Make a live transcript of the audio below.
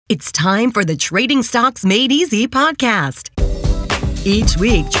It's time for the Trading Stocks Made Easy podcast. Each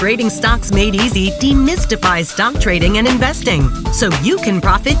week, Trading Stocks Made Easy demystifies stock trading and investing so you can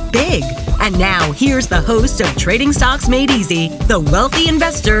profit big. And now, here's the host of Trading Stocks Made Easy, the wealthy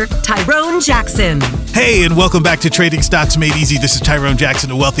investor, Tyrone Jackson. Hey, and welcome back to Trading Stocks Made Easy. This is Tyrone Jackson,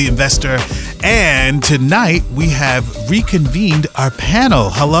 the wealthy investor. And tonight, we have reconvened our panel.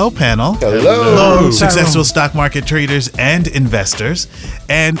 Hello, panel. Hello. Successful stock market traders and investors.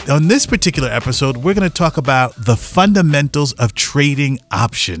 And on this particular episode, we're going to talk about the fundamentals of trading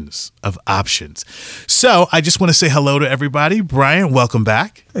options. So I just want to say hello to everybody. Brian, welcome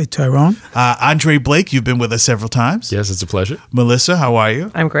back. Hey, Tyrone. Andre Blake, you've been with us several times. Yes, it's a pleasure. Melissa, how are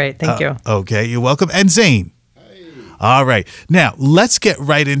you? I'm great. Thank you. Okay, you're welcome. And Zane. All right. Now, let's get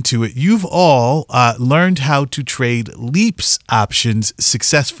right into it. You've all learned how to trade LEAPS options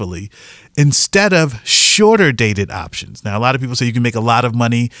successfully instead of shorter dated options. Now, a lot of people say you can make a lot of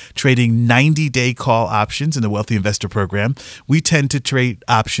money trading 90-day call options in the Wealthy Investor Program. We tend to trade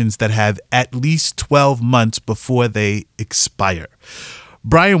options that have at least 12 months before they expire.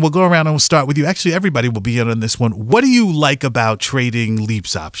 Brian, we'll go around and we'll start with you. Actually, everybody will be in on this one. What do you like about trading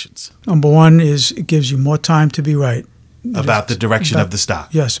LEAPS options? Number one is it gives you more time to be right. About the direction of the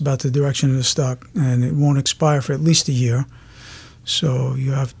stock. Yes, about the direction of the stock. And it won't expire for at least a year. So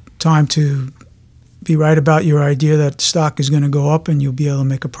you have time to be right about your idea that the stock is going to go up and you'll be able to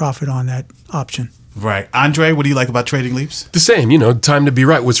make a profit on that option. Right. Andre, what do you like about trading LEAPS? The same, time to be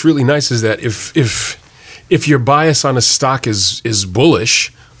right. What's really nice is that if your bias on a stock is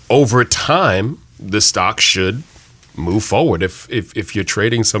bullish, over time, the stock should move forward. If you're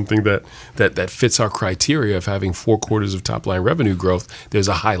trading something that fits our criteria of having 4 quarters of top line revenue growth, there's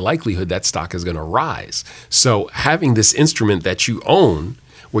a high likelihood that stock is going to rise. So having this instrument that you own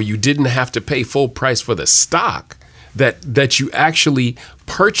where you didn't have to pay full price for the stock, that you actually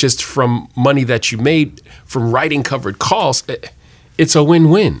purchased from money that you made from writing covered calls, it's a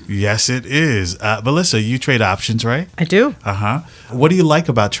win-win. Yes, it is. Melissa, you trade options, right? I do. What do you like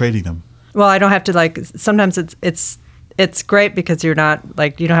about trading them? Well, I don't have to sometimes it's great because you're not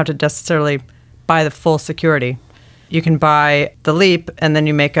you don't have to necessarily buy the full security. You can buy the LEAP and then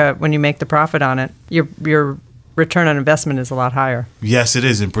when you make the profit on it, your return on investment is a lot higher. Yes, it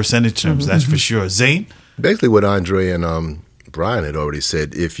is in percentage terms, that's for sure. Zane? Basically what Andre and Brian had already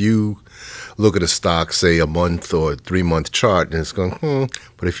said, if you look at a stock, say a month or 3-month chart, and it's going,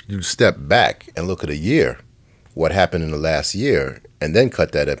 but if you step back and look at a year, what happened in the last year, and then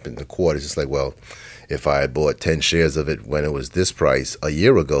cut that up into quarters, it's like, well, if I bought 10 shares of it when it was this price a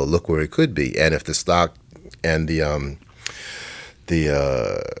year ago, look where it could be. And if the stock and the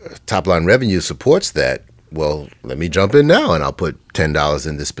top line revenue supports that, well, let me jump in now and I'll put $10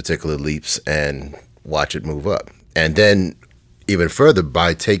 in this particular LEAPS and watch it move up. And then even further,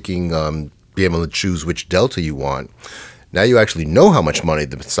 by taking, being able to choose which delta you want, now you actually know how much money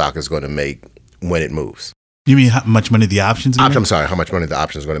the stock is going to make when it moves. You mean how much money the options are going to make? I'm sorry, how much money the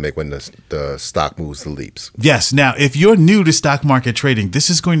option is going to make when the stock moves the LEAPS. Yes. Now, if you're new to stock market trading, this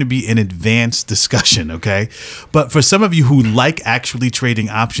is going to be an advanced discussion, okay? But for some of you who like actually trading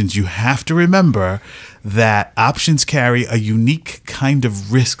options, you have to remember that options carry a unique kind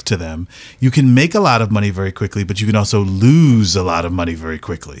of risk to them. You can make a lot of money very quickly, but you can also lose a lot of money very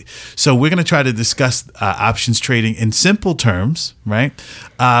quickly. So we're going to try to discuss options trading in simple terms, right?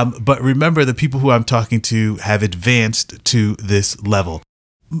 But remember, the people who I'm talking to have advanced to this level.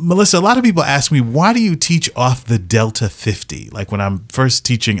 Melissa, a lot of people ask me, why do you teach off the Delta 50? Like when I'm first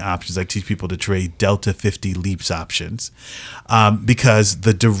teaching options, I teach people to trade Delta 50 LEAPS options because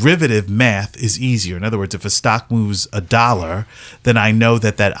the derivative math is easier. In other words, if a stock moves $1, then I know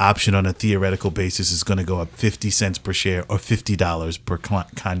that that option on a theoretical basis is going to go up 50 cents per share or $50 per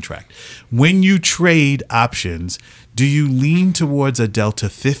contract. When you trade options, do you lean towards a Delta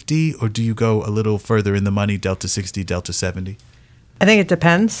 50 or do you go a little further in the money, Delta 60, Delta 70? I think it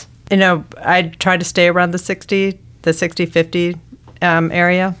depends. I try to stay around the 60-50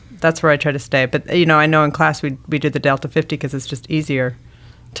 area. That's where I try to stay. But, I know in class we do the Delta 50 because it's just easier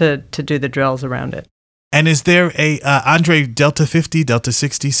to do the drills around it. And is there Andre, Delta 50, Delta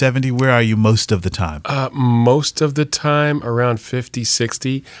 60, 70, where are you most of the time? Most of the time around 50,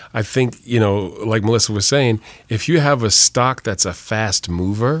 60. I think, like Melissa was saying, if you have a stock that's a fast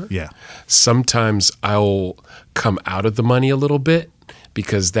mover, sometimes I'll come out of the money a little bit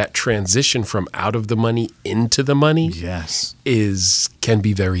because that transition from out of the money into the money can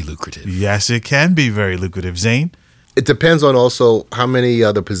be very lucrative. Yes, it can be very lucrative. Zane? It depends on also how many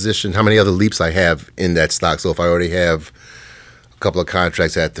other LEAPS I have in that stock. So if I already have a couple of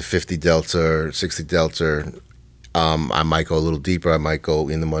contracts at the 50 delta or 60 delta, I might go a little deeper. I might go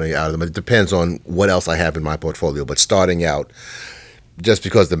in the money, out of the money. It depends on what else I have in my portfolio. But starting out, just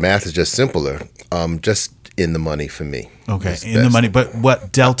because the math is just simpler, just in the money for me. Okay, in the money. But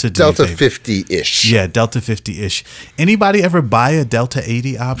what delta do Delta you favor? 50-ish. Yeah, delta 50-ish. Anybody ever buy a delta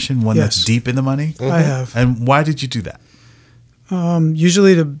 80 option, one Yes. that's deep in the money? I have. And why did you do that?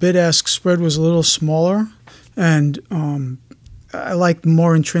 Usually the bid-ask spread was a little smaller, and I like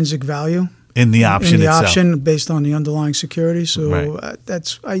more intrinsic value In the option in the itself. option based on the underlying security. So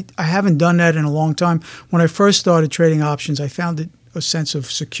Right. I haven't done that in a long time. When I first started trading options, I found a sense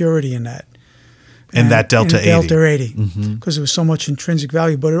of security in that. And that delta 80. Delta 80, because there was so much intrinsic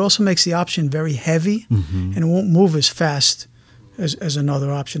value. But it also makes the option very heavy, and it won't move as fast as another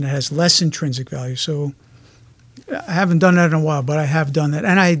option that has less intrinsic value. So I haven't done that in a while, but I have done that,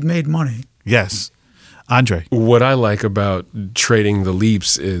 and I made money. Yes. Andre. What I like about trading the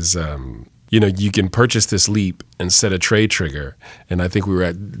leaps is, you can purchase this leap and set a trade trigger. And I think we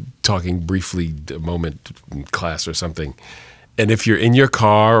were talking briefly a moment in class or something. And if you're in your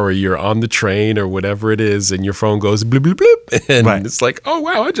car or you're on the train or whatever it is, and your phone goes blip, blip, blip, and Right. it's like, oh,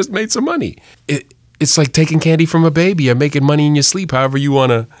 wow, I just made some money. It's like taking candy from a baby or making money in your sleep, however you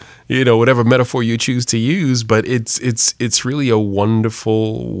want to, whatever metaphor you choose to use. But it's really a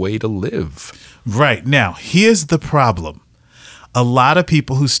wonderful way to live. Right. Now, here's the problem. A lot of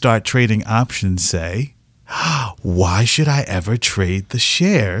people who start trading options say, why should I ever trade the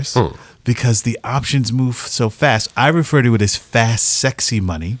shares? Because the options move so fast. I refer to it as fast, sexy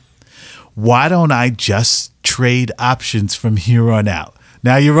money. Why don't I just trade options from here on out?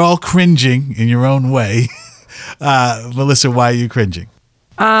 Now, you're all cringing in your own way. Melissa, why are you cringing?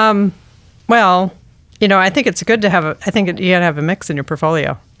 Well, I think it's good to have I think you got to have a mix in your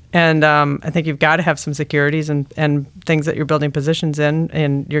portfolio. And I think you've got to have some securities and things that you're building positions in,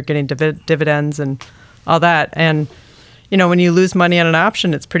 and you're getting dividends and all that. And, when you lose money on an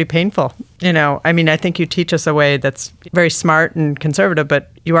option, it's pretty painful. I think you teach us a way that's very smart and conservative,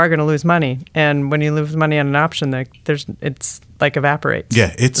 but you are going to lose money. And when you lose money on an option, it's like evaporates.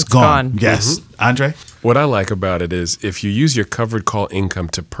 Yeah, it's gone. Yes. Andre? What I like about it is if you use your covered call income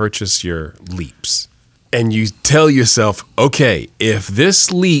to purchase your leaps, and you tell yourself, okay, if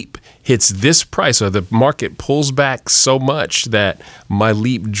this leap hits this price or the market pulls back so much that my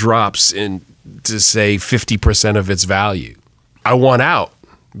leap drops into, say, 50% of its value, I want out,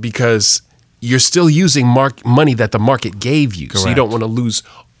 because you're still using money that the market gave you. So you don't want to lose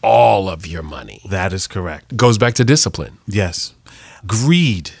all of your money. That is correct. Goes back to discipline. Yes.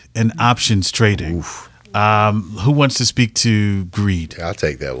 Greed and options trading. Who wants to speak to greed? I'll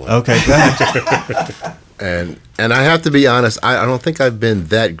take that one. Okay, go ahead. And I have to be honest, I don't think I've been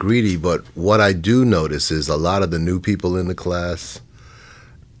that greedy, but what I do notice is a lot of the new people in the class,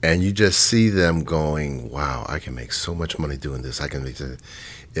 and you just see them going, wow, I can make so much money doing this. I can make this.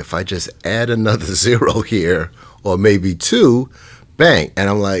 If I just add another zero here, or maybe two, bang. And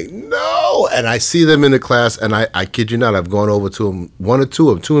I'm like, no. And I see them in the class, and I kid you not, I've gone over to them, one or two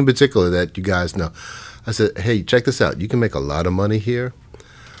of them, two in particular that you guys know. I said, hey, check this out. You can make a lot of money here,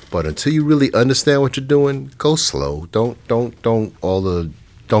 but until you really understand what you're doing, go slow. Don't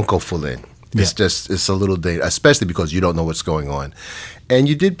go full in. It's a little dangerous, especially because you don't know what's going on. And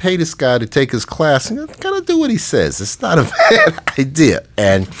you did pay this guy to take his class, and you gotta do what he says. It's not a bad idea.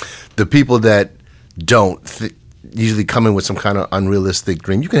 And the people that don't usually come in with some kind of unrealistic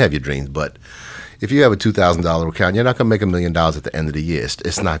dream. You can have your dreams, but if you have a $2,000 account, you're not gonna make $1 million at the end of the year.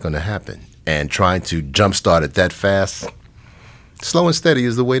 It's not gonna happen. And trying to jumpstart it that fast, slow and steady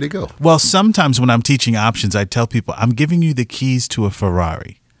is the way to go. Well, sometimes when I'm teaching options, I tell people, I'm giving you the keys to a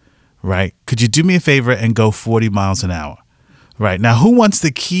Ferrari, right? Could you do me a favor and go 40 miles an hour? Right. Now, who wants the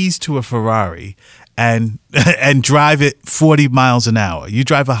keys to a Ferrari and drive it 40 miles an hour? You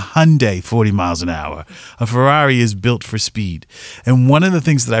drive a Hyundai 40 miles an hour. A Ferrari is built for speed. And one of the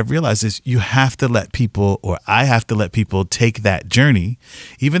things that I've realized is you have to let people, or I have to let people, take that journey.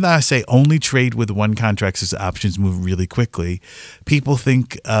 Even though I say only trade with one contract as options move really quickly, people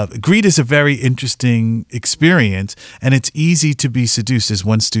think greed is a very interesting experience, and it's easy to be seduced. As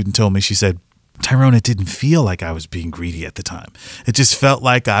one student told me, she said, Tyrone, it didn't feel like I was being greedy at the time. It just felt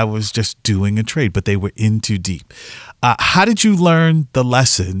like I was just doing a trade, but they were in too deep. How did you learn the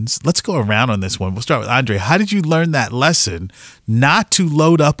lessons? Let's go around on this one. We'll start with Andre. How did you learn that lesson not to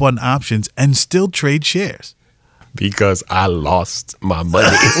load up on options and still trade shares? Because I lost my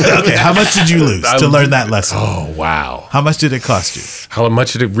money. Okay, how much did you lose to learn that lesson? Oh, wow. How much did it cost you? How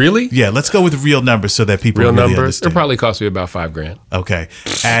much did it really? Yeah, let's go with real numbers so that people Real really numbers? understand. It probably cost me about $5,000. Okay,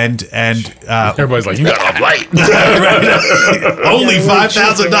 and Everybody's like, you got off light. only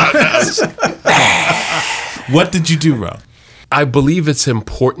 $5,000. What did you do wrong? I believe it's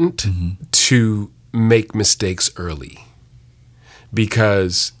important to make mistakes early,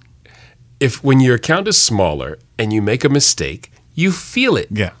 because when your account is smaller and you make a mistake, you feel it.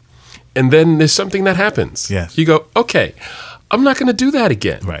 Yeah. And then there's something that happens. Yes. You go, okay, I'm not going to do that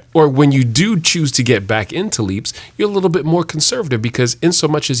again. Right. Or when you do choose to get back into leaps, you're a little bit more conservative, because in so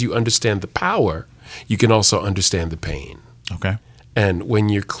much as you understand the power, you can also understand the pain. Okay. And when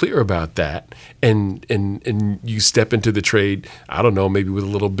you're clear about that, and you step into the trade, I don't know, maybe with a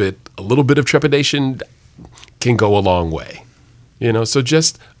little bit of trepidation, can go a long way. You know, so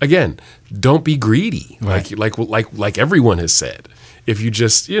just again, don't be greedy. Right. Like everyone has said. If you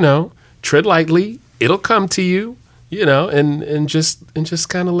just, tread lightly, it'll come to you, and just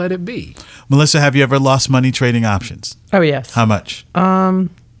kind of let it be. Melissa, have you ever lost money trading options? Oh, yes. How much? Probably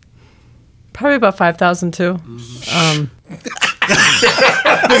about 5,000 too.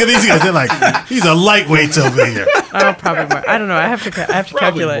 Look at these guys. They're like, he's a lightweight over here. Oh, probably more. I don't know. I have to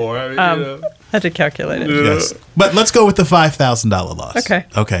calculate. More. I mean, I have to calculate it. Yes. But let's go with the $5,000 loss. Okay.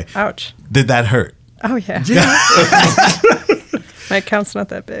 Okay. Ouch. Did that hurt? Oh, yeah. My account's not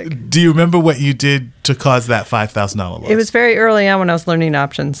that big. Do you remember what you did to cause that $5,000 loss? It was very early on when I was learning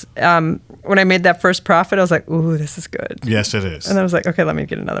options. When I made that first profit, I was like, "Ooh, this is good." Yes, it is. And I was like, "Okay, let me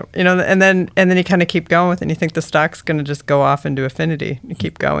get another." And then you kind of keep going with it, and you think the stock's going to just go off into affinity. You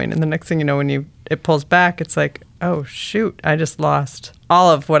keep going, and the next thing you know, when it pulls back, it's like, "Oh shoot, I just lost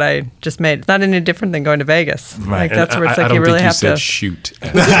all of what I just made." It's not any different than going to Vegas. Right. Like that's where it's I like don't you really think have said to shoot.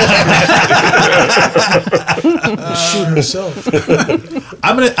 Shoot himself.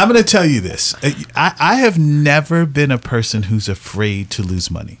 I'm gonna tell you this. I have never been a person who's afraid to lose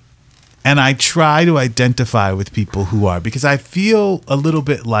money. And I try to identify with people who are, because I feel a little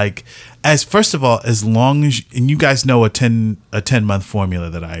bit like, first of all, as long as, and you guys know a 10-month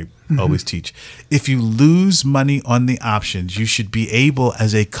formula that I always teach. If you lose money on the options, you should be able,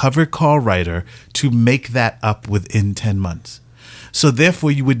 as a cover call writer, to make that up within 10 months. So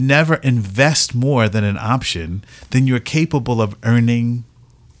therefore, you would never invest more than an option than you're capable of earning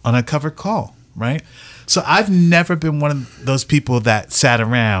on a covered call, right? So I've never been one of those people that sat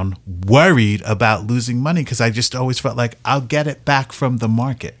around worried about losing money, because I just always felt like I'll get it back from the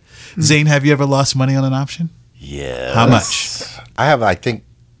market. Zane, have you ever lost money on an option? Yeah. How much? I have, I think,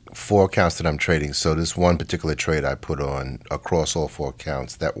 4 accounts that I'm trading. So this one particular trade I put on across all 4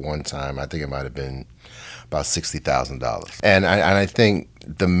 accounts, that one time, I think it might have been about $60,000. And I think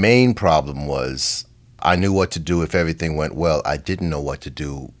the main problem was I knew what to do if everything went well. I didn't know what to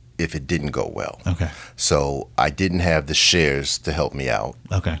do if it didn't go well. Okay. So I didn't have the shares to help me out.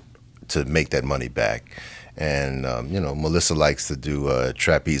 Okay. To make that money back. And, Melissa likes to do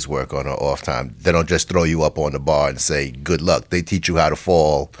trapeze work on her off time. They don't just throw you up on the bar and say, good luck. They teach you how to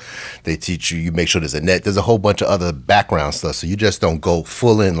fall. They teach you make sure there's a net. There's a whole bunch of other background stuff. So you just don't go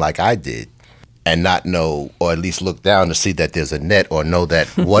full in like I did and not know, or at least look down to see that there's a net, or know that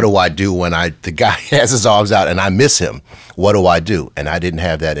what do I do when the guy has his arms out and I miss him? What do I do? And I didn't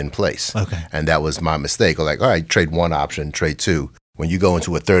have that in place. Okay. And that was my mistake. Like, all right, trade 1 option, trade 2. When you go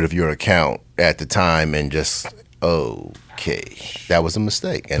into a third of your account at the time and just, okay, that was a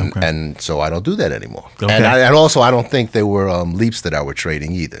mistake. And so I don't do that anymore. Okay. And also, I don't think they were leaps that I were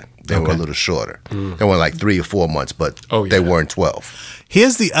trading either. They were a little shorter. They were like 3 or 4 months, but they weren't 12.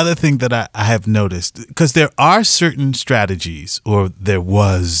 Here's the other thing that I have noticed, because there are certain strategies, or there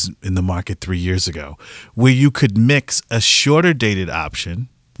was in the market 3 years ago, where you could mix a shorter dated option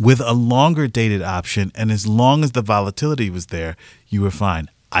with a longer dated option, and as long as the volatility was there, you were fine.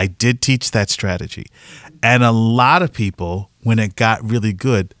 I did teach that strategy. And a lot of people, when it got really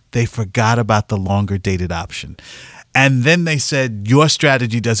good, they forgot about the longer dated option. And then they said, your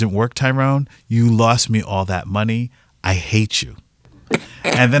strategy doesn't work, Tyrone. You lost me all that money. I hate you.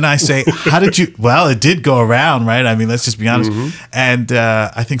 And then I say, how did you? Well, it did go around, right? I mean, let's just be honest. And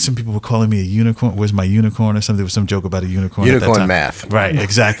I think some people were calling me a unicorn. Where's my unicorn or something? There was some joke about a unicorn. Unicorn at that time. math. Right,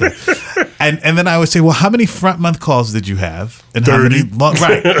 exactly. and then I would say, well, how many front month calls did you have? And 30. how many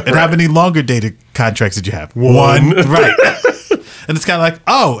and how many longer dated contracts did you have? One. Right. And it's kind of like,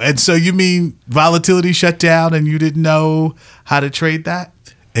 and so you mean volatility shut down and you didn't know how to trade that?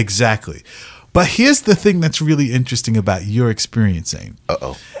 Exactly. But here's the thing that's really interesting about your experience, Zane.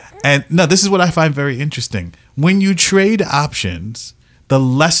 And no, this is what I find very interesting. When you trade options, the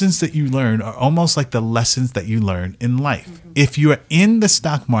lessons that you learn are almost like the lessons that you learn in life. If you're in the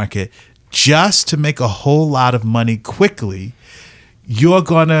stock market just to make a whole lot of money quickly, you're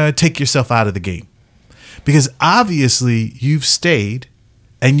going to take yourself out of the game. Because obviously you've stayed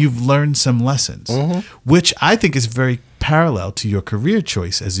and you've learned some lessons, which I think is very parallel to your career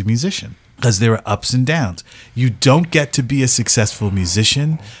choice as a musician. because there are ups and downs. You don't get to be a successful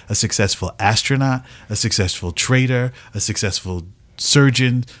musician, a successful astronaut, a successful trader, a successful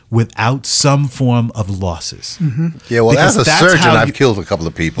surgeon without some form of losses. Yeah, well, Because as a that's surgeon, how I've you- killed a couple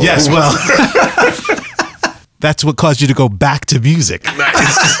of people. Yes, well, that's what caused you to go back to music.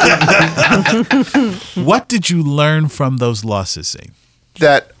 What did you learn from those losses, Zane?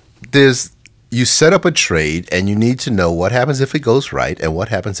 That you set up a trade and you need to know what happens if it goes right and what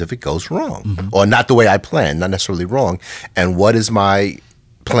happens if it goes wrong, or not the way I planned, not necessarily wrong, and what is my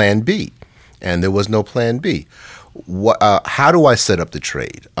plan B? And there was no plan B. How do I set up the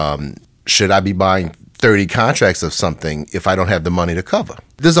trade? Should I be buying 30 contracts of something if I don't have the money to cover?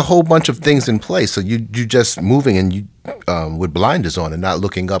 There's a whole bunch of things in place. So you just moving and you with blinders on and not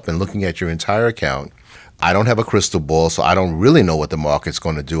looking up and looking at your entire account. I don't have a crystal ball, so I don't really know what the market's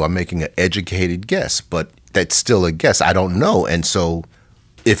going to do. I'm making an educated guess, but that's still a guess. I don't know. And so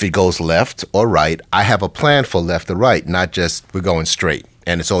if it goes left or right, I have a plan for left or right, not just we're going straight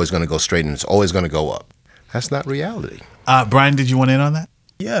and it's always going to go straight and it's always going to go up. That's not reality. Brian, did you want in on that?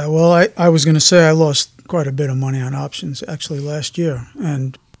 Yeah, well, I was going to say I lost quite a bit of money on options actually last year.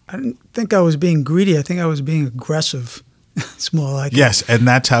 And I didn't think I was being greedy. I think I was being aggressive. It's more like Yes, and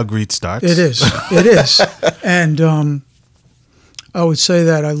that's how greed starts. It is. It is. And I would say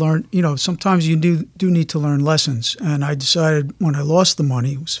that I learned, sometimes you do need to learn lessons. And I decided when I lost the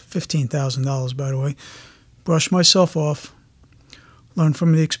money, it was $15,000, by the way, brush myself off, learn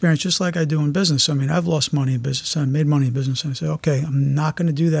from the experience, just like I do in business. I mean, I've lost money in business. I made money in business. And I say, okay, I'm not going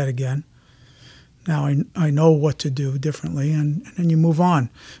to do that again. Now I know what to do differently. And then you move on.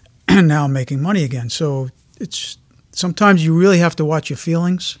 And now I'm making money again. So sometimes you really have to watch your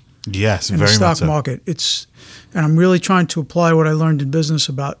feelings. Yes, in very the stock much so. market. And I'm really trying to apply what I learned in business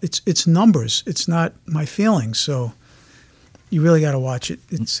about it's numbers. It's not my feelings. So you really got to watch it.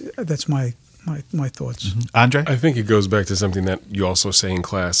 That's my thoughts. Andre? I think it goes back to something that you also say in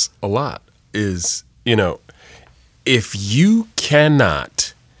class a lot is, if you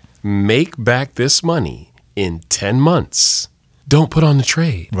cannot make back this money in 10 months, don't put on the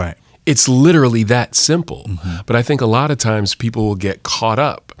trade. Right. It's literally that simple. But I think a lot of times people will get caught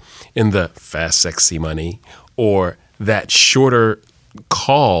up in the fast, sexy money or that shorter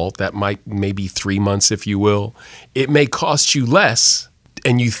call that might maybe 3 months, if you will. It may cost you less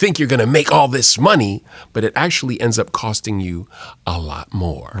and you think you're going to make all this money, but it actually ends up costing you a lot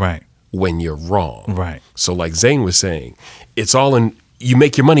more. Right. When you're wrong. Right. So like Zane was saying, it's all in, you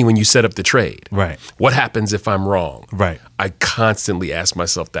make your money when you set up the trade. Right. What happens if I'm wrong? Right. I constantly ask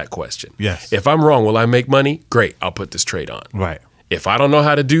myself that question. Yes. If I'm wrong, will I make money? Great, I'll put this trade on. Right. If I don't know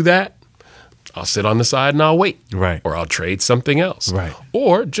how to do that, I'll sit on the side and I'll wait. Right. Or I'll trade something else. Right.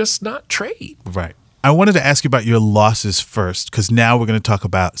 Or just not trade. Right. I wanted to ask you about your losses first, because now we're going to talk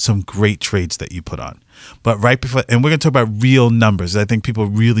about some great trades that you put on. But right before, and we're going to talk about real numbers. I think people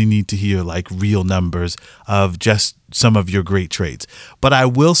really need to hear like real numbers of just some of your great trades. But I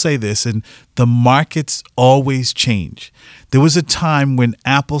will say this, and the markets always change. There was a time when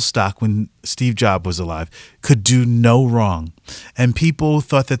Apple stock, when Steve Jobs was alive, could do no wrong. And people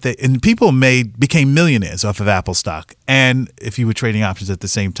thought that people became millionaires off of Apple stock. And if you were trading options at the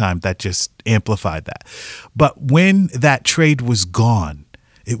same time, that just amplified that. But when that trade was gone,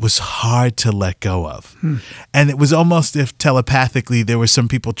 it was hard to let go of. And it was almost if telepathically there were some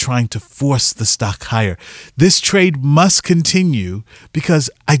people trying to force the stock higher. This trade must continue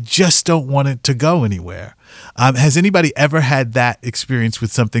because I just don't want it to go anywhere. Has anybody ever had that experience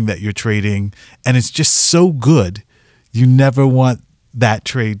with something that you're trading and it's just so good, you never want that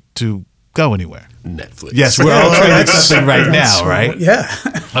trade to go anywhere? Netflix. Yes, we're all trading something right now, right? Yeah.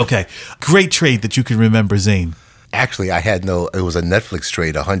 Okay. Great trade that you can remember, Zane. Actually, it was a Netflix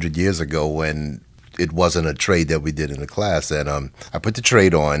trade 100 years ago when it wasn't a trade that we did in the class. And I put the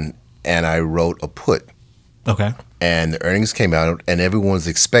trade on and I wrote a put. Okay. And the earnings came out and everyone was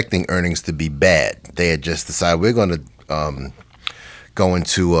expecting earnings to be bad. They had just decided we're going to go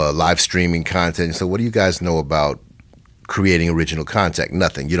into live streaming content. So what do you guys know about creating original content?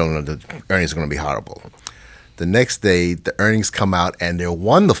 Nothing. You don't know the earnings are going to be horrible. The next day, the earnings come out and they're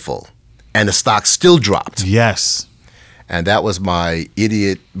wonderful. And the stock still dropped. Yes. And that was my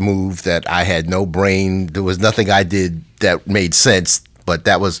idiot move that I had no brain. There was nothing I did that made sense. But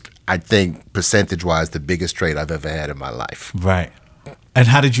that was, I think, percentage-wise, the biggest trade I've ever had in my life. Right. And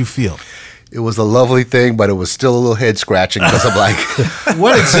how did you feel? It was a lovely thing, but it was still a little head-scratching because I'm like...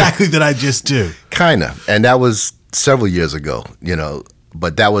 What exactly did I just do? Kind of. And that was several years ago,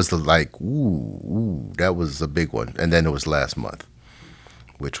 But that was that was a big one. And then it was last month,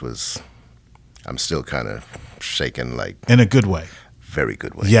 which was... I'm still kind of shaking, like... In a good way. very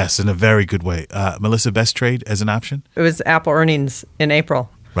good way. Yes, in a very good way. Melissa, best trade as an option? It was Apple earnings in April.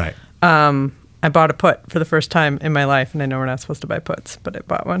 Right. I bought a put for the first time in my life, and I know we're not supposed to buy puts, but I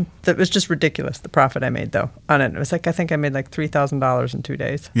bought one. It was just ridiculous, the profit I made, though, on it. It was like, I think I made like $3,000 in 2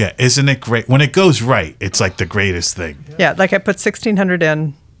 days. Yeah, isn't it great? When it goes right, it's like the greatest thing. Yeah, like I put $1,600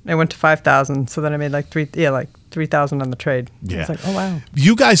 in, I went to $5,000, so then I made like $3,000 on the trade. Yeah. I was like, oh, wow.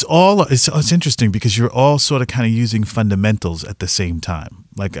 You guys all, it's interesting because you're all sort of kind of using fundamentals at the same time.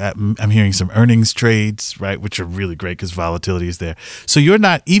 Like I'm hearing some earnings trades, right, which are really great because volatility is there. So you're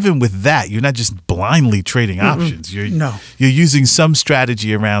not, even with that, you're not just blindly trading options. You're using some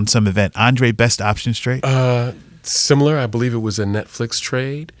strategy around some event. Andre, best options trade? Similar. I believe it was a Netflix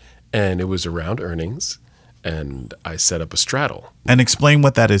trade, and it was around earnings. And I set up a straddle. And explain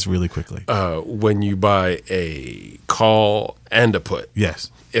what that is really quickly. When you buy a call and a put. Yes.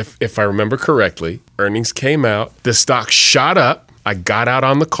 If I remember correctly, earnings came out, the stock shot up. I got out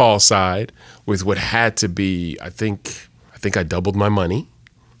on the call side with what had to be, I think I doubled my money.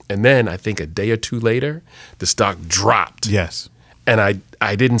 And then I think a day or two later, the stock dropped. Yes. And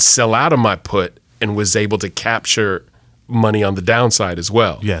I didn't sell out of my put and was able to capture money on the downside as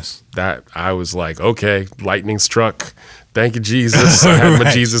well. Yes. That I was like, okay, lightning struck. Thank you, Jesus. I had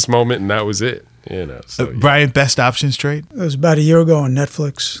my Jesus moment, and that was it. You know. So, yeah. Brian, best options trade? It was about a year ago on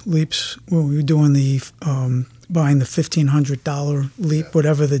Netflix, Leaps, when we were doing the buying the $1,500 leap,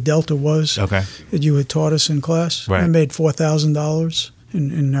 whatever the delta was that you had taught us in class. Right. I made $4,000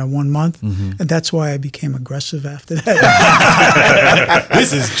 in 1 month, and that's why I became aggressive after that.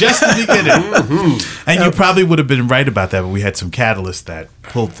 This is just the beginning. And you probably would have been right about that, but we had some catalysts that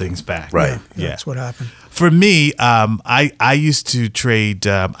pulled things back. Right. Yeah, that's what happened. For me, I used to trade,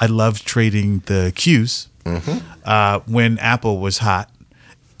 I loved trading the Qs when Apple was hot.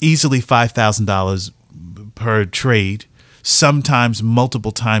 Easily $5,000 per trade, sometimes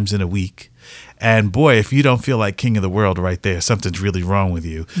multiple times in a week. And boy, if you don't feel like king of the world right there, something's really wrong with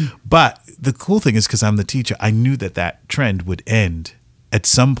you. But the cool thing is, because I'm the teacher, I knew that trend would end at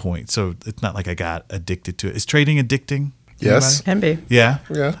some point. So it's not like I got addicted to it. Is trading addicting? Yes. Can be. Yeah?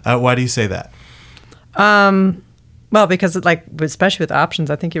 Yeah. Why do you say that? Well, because especially with options,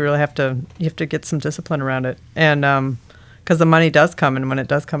 I think you really have to get some discipline around it. And because the money does come, and when it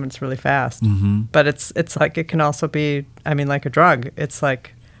does come, it's really fast. But it's like, it can also be, like a drug. It's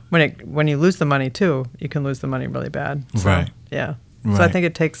like when you lose the money too, you can lose the money really bad. So, Right. Yeah. Right. So I think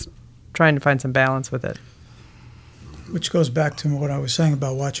it takes trying to find some balance with it. Which goes back to what I was saying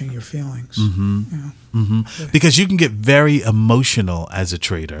about watching your feelings. Because you can get very emotional as a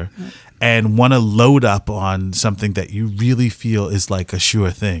trader and want to load up on something that you really feel is like a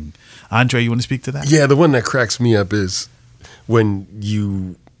sure thing. Andre, you want to speak to that? Yeah, the one that cracks me up is when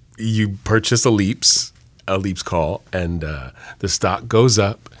you purchase a leaps call, and the stock goes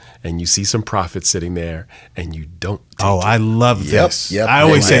up, and you see some profit sitting there, and you don't take it. I love this. Yep. I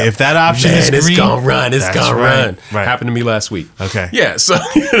always say, if that option is green, it's gonna run. It's gonna run. Right. Happened to me last week. Okay. Yeah. So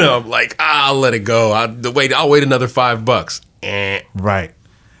I'm like, I'll let it go. I'll wait another $5. Right.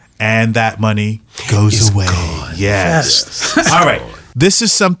 And that money goes away. Gone. Yes. All right. This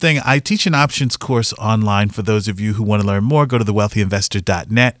is something I teach an options course online for those of you who want to learn more. Go to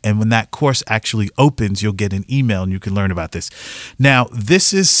thewealthyinvestor.net. And when that course actually opens, you'll get an email and you can learn about this. Now,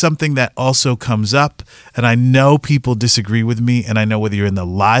 this is something that also comes up, and I know people disagree with me, and I know whether you're in the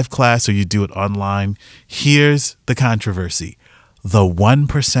live class or you do it online. Here's the controversy: the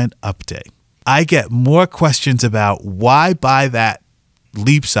 1% update. I get more questions about why buy that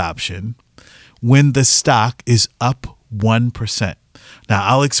leaps option when the stock is up 1%. Now,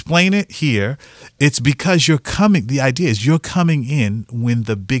 I'll explain it here. It's because the idea is you're coming in when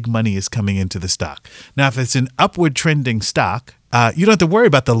the big money is coming into the stock. Now, if it's an upward trending stock, you don't have to worry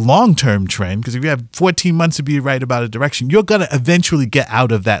about the long-term trend, because if you have 14 months to be right about a direction, you're going to eventually get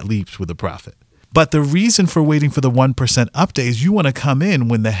out of that leaps with a profit. But the reason for waiting for the 1% update is you want to come in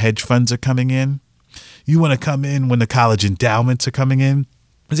when the hedge funds are coming in. You want to come in when the college endowments are coming in.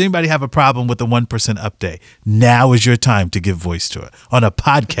 Does anybody have a problem with the 1% update? Now is your time to give voice to it on a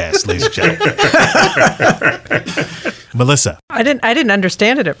podcast, ladies and gentlemen. Melissa. I didn't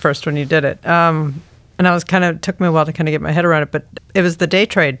understand it at first when you did it. And I was took me a while to get my head around it, but it was the day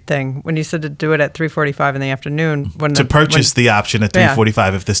trade thing when you said to do it at 3:45 in the afternoon. To purchase the option at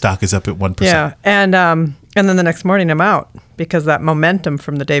 3:45 if the stock is up at 1%. Yeah, and then the next morning I'm out, because that momentum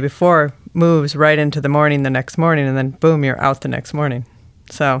from the day before moves right into the morning the next morning, and then boom, you're out the next morning.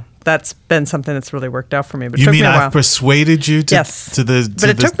 So that's been something that's really worked out for me. But you mean I've persuaded you to? Yes. But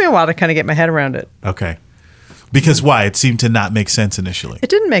it took me a while to get my head around it. Okay. Because why? It seemed to not make sense initially. It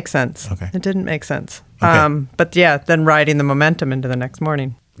didn't make sense. Okay. It didn't make sense. Okay. But yeah, then riding the momentum into the next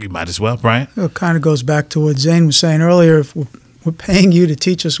morning. You might as well, Brian. It kind of goes back to what Zane was saying earlier. If we're paying you to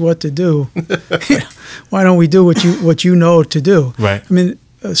teach us what to do, why don't we do what you know to do? Right. I mean,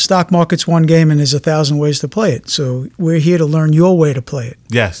 stock market's one game, and there's 1,000 ways to play it. So we're here to learn your way to play it.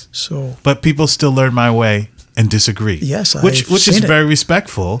 Yes. So, but people still learn my way and disagree. Yes, which I've is seen it. very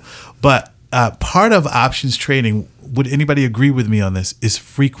respectful. But part of options trading, would anybody agree with me on this, is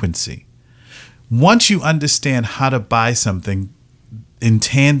frequency. Once you understand how to buy something in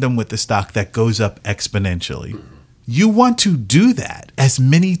tandem with the stock that goes up exponentially, you want to do that as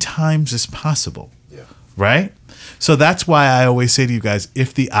many times as possible. Yeah. Right? So that's why I always say to you guys,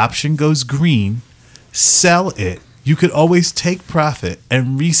 if the option goes green, sell it. You could always take profit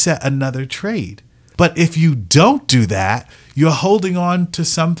and reset another trade. But if you don't do that, you're holding on to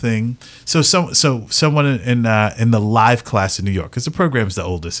something. So someone in the live class in New York, because the program's the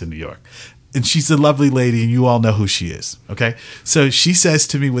oldest in New York, and she's a lovely lady, and you all know who she is, okay? So she says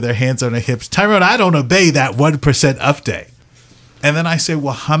to me with her hands on her hips, Tyrone, I don't obey that 1% up day. And then I say,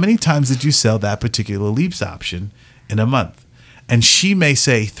 well, how many times did you sell that particular leaps option in a month? And she may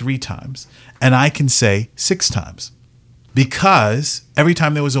say 3 times, and I can say 6 times. Because every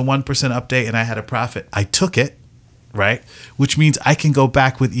time there was a 1% update and I had a profit, I took it, right? Which means I can go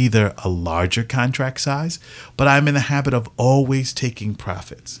back with either a larger contract size, but I'm in the habit of always taking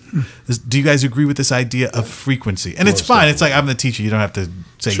profits. Do you guys agree with this idea of frequency? And it's fine. It's like, I'm the teacher. You don't have to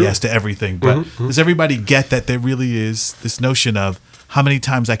say yes to everything. But does everybody get that there really is this notion of how many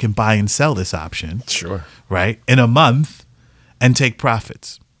times I can buy and sell this option? Sure. Right? In a month and take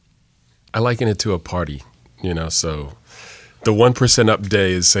profits. I liken it to a party, so the 1% up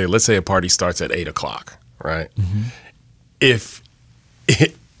day is, let's say a party starts at 8 o'clock, right? Mm-hmm.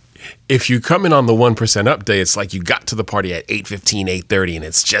 If you come in on the 1% up day, it's like you got to the party at 8:15, 8:30, and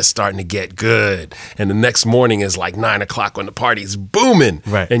it's just starting to get good. And the next morning is like 9 o'clock when the party's booming.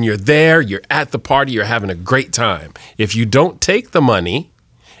 Right. And you're there, you're at the party, you're having a great time. If you don't take the money,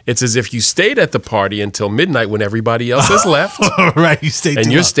 it's as if you stayed at the party until midnight when everybody else has left. Right, you stayed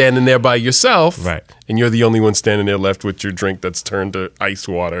and you're standing there by yourself. Right. And you're the only one standing there left with your drink that's turned to ice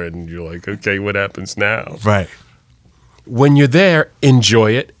water, and you're like, okay, what happens now? Right. When you're there,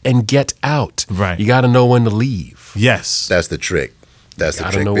 enjoy it and get out. Right. You got to know when to leave. Yes. That's the trick. That's the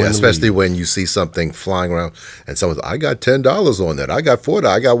trick. know when to Especially leave. when you see something flying around and someone's, I got $10 on that. I got $4.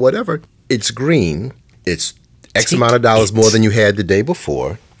 I got whatever. It's green. It's X amount of dollars more than you had the day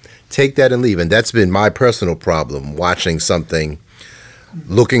before. Take that and leave. And that's been my personal problem, watching something,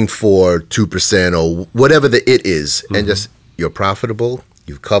 looking for 2% or whatever the it is, and just, you're profitable,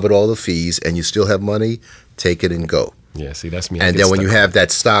 you've covered all the fees, and you still have money, take it and go. Yeah, see, that's me. And then when you have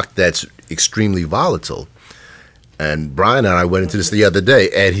that stock that's extremely volatile, and Brian and I went into this the other day,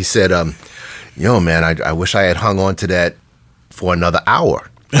 and he said, man, I wish I had hung on to that for another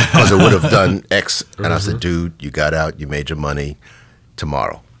hour because it would have done X. And I said, dude, you got out, you made your money.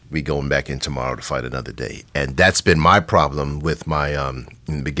 Tomorrow, we going back in tomorrow to fight another day. And that's been my problem with my, in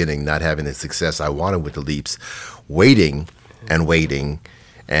the beginning, not having the success I wanted with the leaps, waiting and waiting.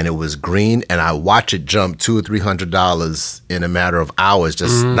 And it was green, and I watch it jump $200 or $300 in a matter of hours,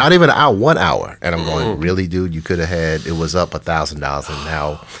 just not even an hour, 1 hour. And I'm going, really, dude? You could have had, it was up $1,000, and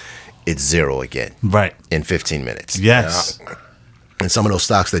now it's zero again. Right. In 15 minutes. Yes. And some of those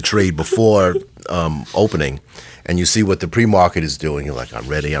stocks that trade before opening, and you see what the pre-market is doing, you're like, I'm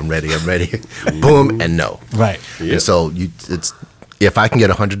ready. Boom, and no. Right. Yep. And so it's if I can get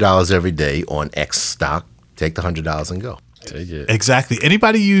 $100 every day on X stock, take the $100 and go. Take it. Exactly.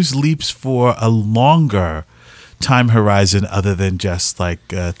 Anybody use leaps for a longer time horizon other than just like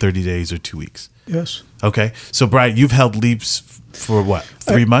 30 days or 2 weeks? Yes. Okay. So, Brian, you've held leaps for what,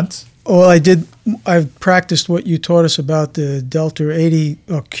 3 months? Well, I've practiced what you taught us about the Delta 80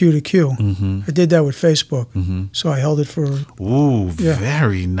 or Q to Q. I did that with Facebook. So I held it for... Ooh,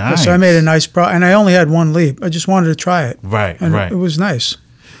 very nice. So I made a nice profit. And I only had one leap. I just wanted to try it. Right, and right. it was nice.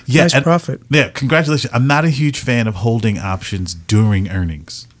 Yeah, nice profit. Yeah, congratulations. I'm not a huge fan of holding options during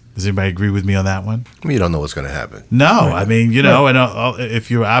earnings. Does anybody agree with me on that one? You don't know what's going to happen. No, right. I mean, and if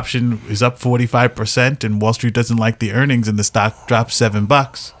your option is up 45% and Wall Street doesn't like the earnings and the stock drops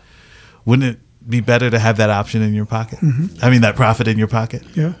 $7, wouldn't it be better to have that option in your pocket? I mean, that profit in your pocket?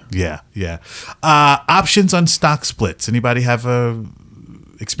 Yeah. Options on stock splits. Anybody have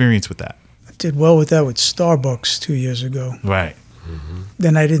experience with that? I did well with that with Starbucks 2 years ago. Right.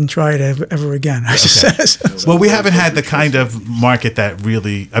 then I didn't try it ever again. I just said, Well, we haven't had the kind of market that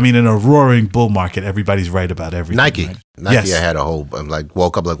really, I mean, in a roaring bull market, everybody's right about everything. Nike. Right? Nike, Yes. I had a whole, I'm like,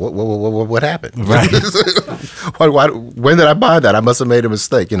 woke up like, what happened? Right. When did I buy that? I must have made a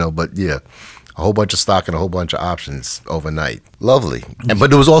mistake, but yeah, a whole bunch of stock and a whole bunch of options overnight. Lovely. But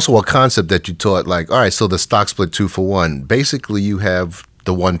there was also a concept that you taught, like, all right, so the stock split 2 for 1. Basically, you have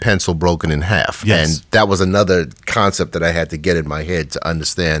the one pencil broken in half. Yes. And that was another concept that I had to get in my head to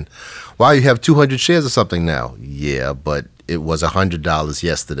understand. Wow, you have 200 shares of something now. Yeah, but it was $100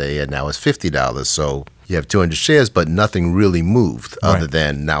 yesterday and now it's $50. So you have 200 shares, but nothing really moved other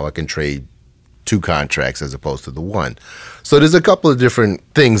than now I can trade 2 contracts as opposed to the one. So there's a couple of different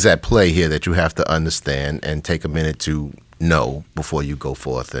things at play here that you have to understand and take a minute to know before you go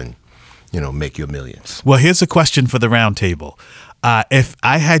forth and, make your millions. Well, here's a question for the roundtable. If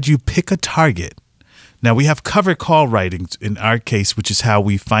I had you pick a target, now we have covered call writings in our case, which is how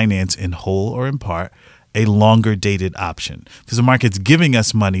we finance in whole or in part a longer dated option because the market's giving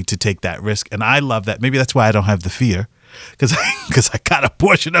us money to take that risk. And I love that. Maybe that's why I don't have the fear because I got a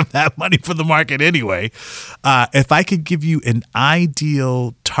portion of that money for the market anyway. If I could give you an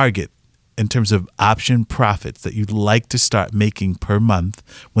ideal target in terms of option profits that you'd like to start making per month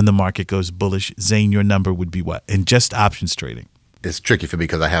when the market goes bullish, Zane, your number would be what? In just options trading. It's tricky for me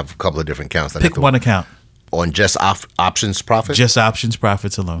because I have a couple of different accounts. Pick one account. On just options profit? Just options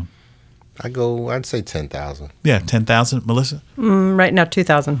profits alone. I'd say 10,000. Yeah, 10,000. Melissa? Right now,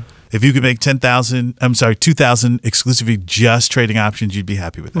 2,000. If you could make 2,000 exclusively just trading options, you'd be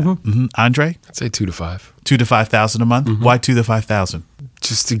happy with that. Andre? I'd say 2 to 5. 2,000 to 5,000 a month? Why 2,000 to 5,000?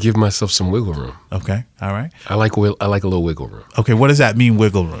 Just to give myself some wiggle room. Okay. All right. I like a little wiggle room. Okay. What does that mean,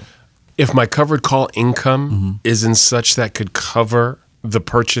 wiggle room? If my covered call income isn't such that could cover the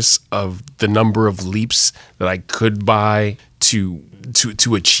purchase of the number of leaps that I could buy to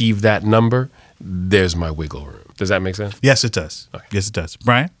achieve that number, there's my wiggle room. Does that make sense? Yes, it does. Okay. Yes, it does.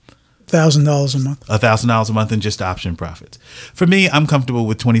 Brian? $1,000 a month. $1,000 a month in just option profits. For me, I'm comfortable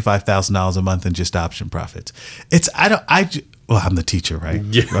with $25,000 a month in just option profits. I'm the teacher, right?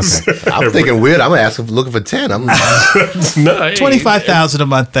 Yes. Okay. I'm thinking weird. I'm going to ask him looking for 10. I'm No, hey, 25,000 a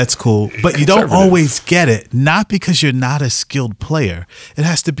month, that's cool. But you don't always get it, not because you're not a skilled player. It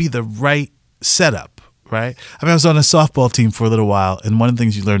has to be the right setup, right? I mean, I was on a softball team for a little while, and one of the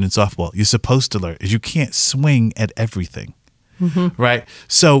things you learn in softball, you're supposed to learn, is you can't swing at everything. Right.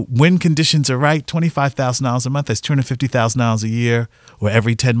 So when conditions are right, $25,000 a month, that's $250,000 a year, or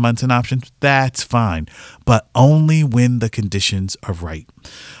every 10 months in options. That's fine, but only when the conditions are right.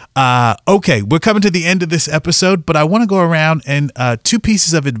 Okay, we're coming to the end of this episode, but I want to go around and 2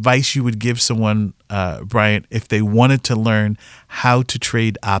 pieces of advice you would give someone, Bryant, if they wanted to learn how to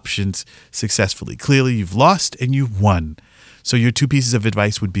trade options successfully. Clearly, you've lost and you've won. So your 2 pieces of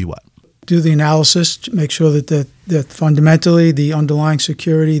advice would be what? Do the analysis, make sure that fundamentally the underlying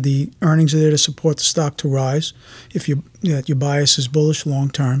security, the earnings are there to support the stock to rise. If your bias is bullish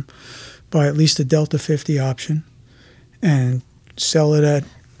long term, buy at least a Delta 50 option and sell it at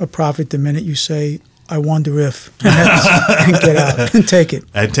a profit the minute you say, I wonder if, and get out and take it.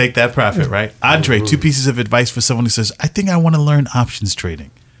 And take that profit, right? Andre, 2 pieces of advice for someone who says, I think I want to learn options trading.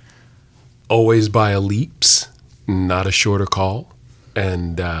 Always buy a leaps, not a shorter call.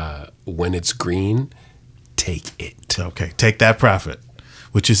 And when it's green, take it. Okay, take that profit,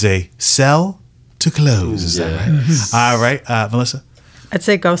 which is a sell to close. Is that right? All right, Melissa? I'd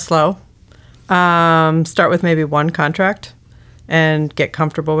say go slow. Start with maybe one contract and get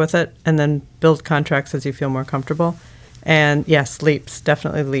comfortable with it, and then build contracts as you feel more comfortable. And yes, leaps,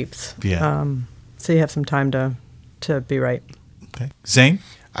 definitely leaps. Yeah. So you have some time to be right. Okay. Zane?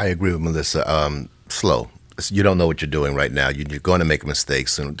 I agree with Melissa. Slow. You don't know what you're doing right now. You're going to make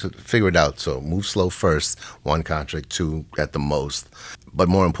mistakes and to figure it out. So move slow first, 1 contract, 2 at the most. But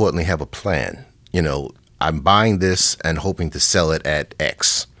more importantly, have a plan. I'm buying this and hoping to sell it at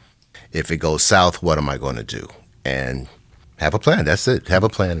X. If it goes south, what am I going to do? And have a plan. That's it. Have a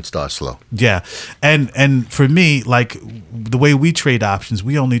plan and start slow. Yeah. And for me, like the way we trade options,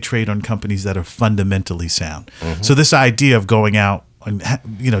 we only trade on companies that are fundamentally sound. So this idea of going out and,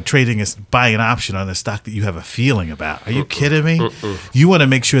 trading is buying an option on a stock that you have a feeling about. Are you kidding me? You want to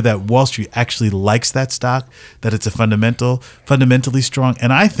make sure that Wall Street actually likes that stock, that it's a fundamentally strong.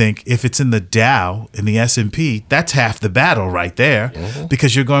 And I think if it's in the Dow, in the S&P, that's half the battle right there,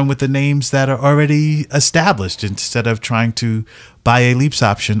 because you're going with the names that are already established instead of trying to buy a leaps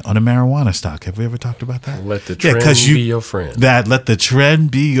option on a marijuana stock. Have we ever talked about that? Let the trend be your friend. Let the trend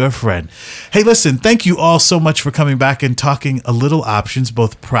be your friend. Hey, listen, thank you all so much for coming back and talking a little options,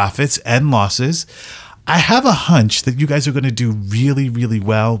 both profits and losses. I have a hunch that you guys are going to do really, really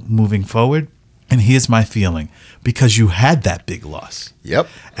well moving forward. And here's my feeling, because you had that big loss. Yep.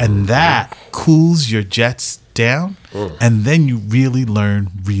 And that cools your jets down, and then you really learn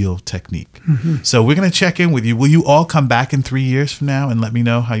real technique. So we're going to check in with you. Will you all come back in 3 years from now and let me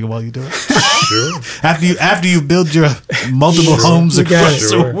know how well you do it? Sure. After you build your multiple homes across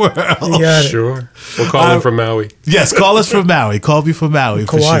the world. Sure. We'll call in from Maui. Yes, call us from Maui. Call me from Maui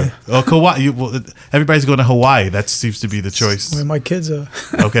for Kauai. sure. Oh, Kauai. Everybody's going to Hawaii. That seems to be the choice. Where my kids are.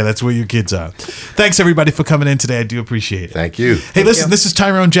 Okay, that's where your kids are. Thanks, everybody, for coming in today. I do appreciate it. Thank you. Hey, listen, this is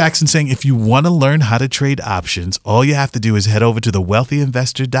Tyrone Jackson saying if you want to learn how to trade options, all you have to do is head over to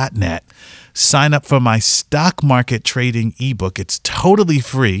thewealthyinvestor.net, sign up for my stock market trading ebook. It's totally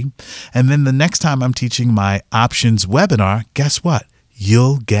free. And then the next time I'm teaching my options webinar, guess what?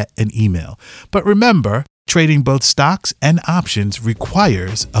 You'll get an email. But remember, trading both stocks and options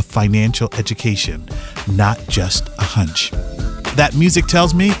requires a financial education, not just a hunch. That music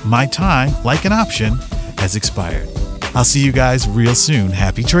tells me my time, like an option, has expired. I'll see you guys real soon.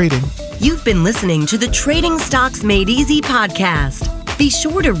 Happy trading. You've been listening to the Trading Stocks Made Easy podcast. Be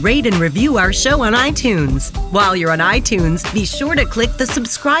sure to rate and review our show on iTunes. While you're on iTunes, be sure to click the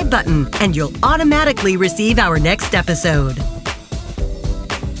subscribe button and you'll automatically receive our next episode.